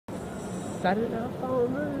Set it off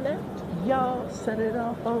on the left, y'all. Set it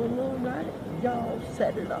off on the right, y'all.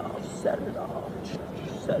 Set it off, set it off,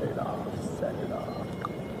 set it off, set it off.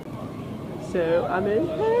 So I'm in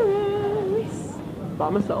Paris by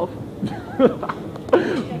myself,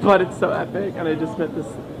 but it's so epic, and I just met this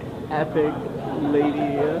epic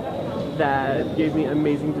lady that gave me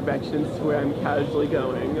amazing directions to where I'm casually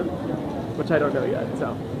going, which I don't know yet.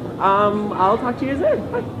 So, I'll talk to you guys later.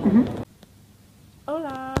 Bye.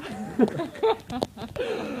 Hola.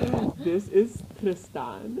 This is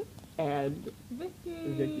Tristan and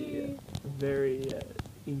Vicky. Very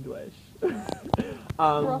English.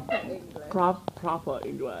 Proper English. Proper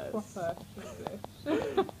English. Proper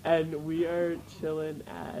English. And we are chilling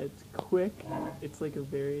at Quick. It's like a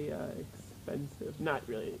very expensive, not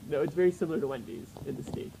really. No, it's very similar to Wendy's in the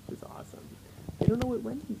States, which is awesome. I don't know what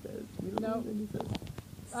Wendy's is. You don't know what Wendy's is.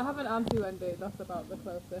 I have an Auntie Wendy, that's about the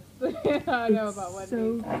closest I know about Wendy's.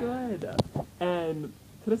 So good. And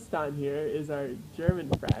Tristan here is our German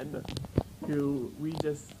friend who we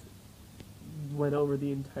just went over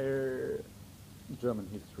the entire German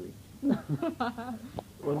history.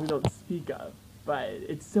 one we don't speak of. But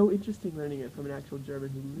it's so interesting learning it from an actual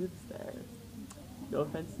German who lives there. No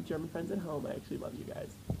offense to German friends at home, I actually love you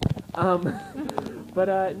guys. But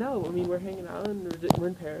no, I mean, we're hanging out and we're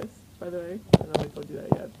in Paris, by the way. I don't know if I told you that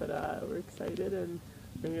yet, but we're excited and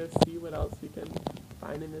we're going to see what else we can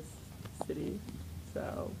find in this city.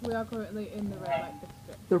 So we are currently in the red light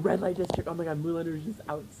district. The red light district, oh my god, Moulin is just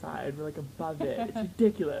outside. We're like above it. It's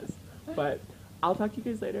ridiculous. But I'll talk to you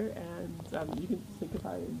guys later and you can say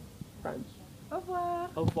goodbye in French. Au revoir.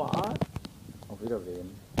 Au revoir. Auf Wiedersehen.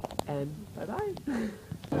 And bye-bye.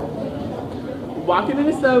 Walking in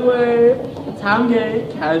the subway, town gay,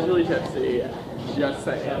 casually tipsy, just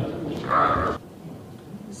saying.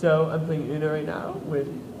 So I'm playing Uno right now with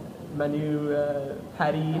my new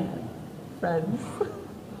Patty friends.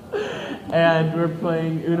 And we're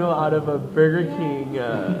playing Uno out of a Burger King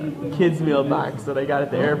kids meal box that I got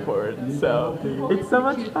at the airport. So it's so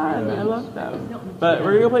much fun. I love them. But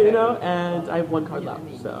we're gonna go play Uno, and I have one card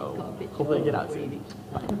left. So hopefully I get out soon.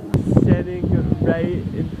 Standing right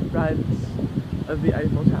in front of the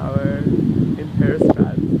Eiffel Tower in Paris,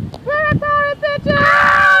 France.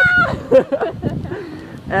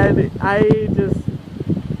 And I just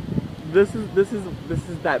this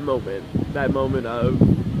is that moment of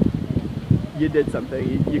you did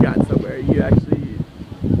something, you got somewhere, you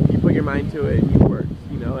put your mind to it and you worked,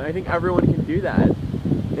 you know. And I think everyone can do that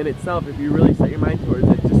in itself if you really set your mind towards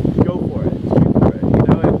it. Just go for it, shoot for it, you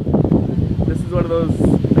know. And this is one of those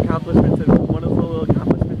accomplishments and one of those little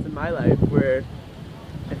accomplishments in my life where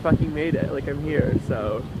I fucking made it, like I'm here.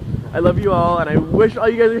 So I love you all and I wish all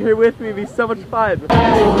you guys are here with me. It'd be so much fun. And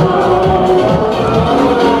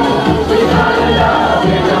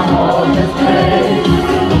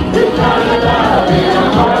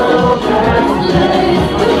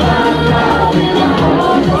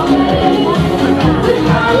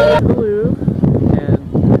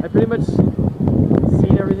I pretty much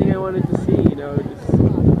seen everything I wanted to see, you know. Just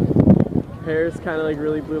Paris kind of like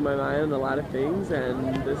really blew my mind on a lot of things,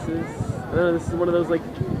 and this is one of those like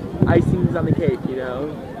icings on the cake, you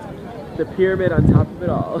know, the pyramid on top of it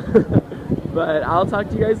all. But I'll talk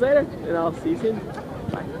to you guys later, and I'll see you soon.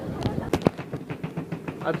 Bye.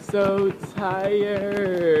 I'm so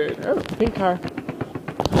tired. Oh, pink car.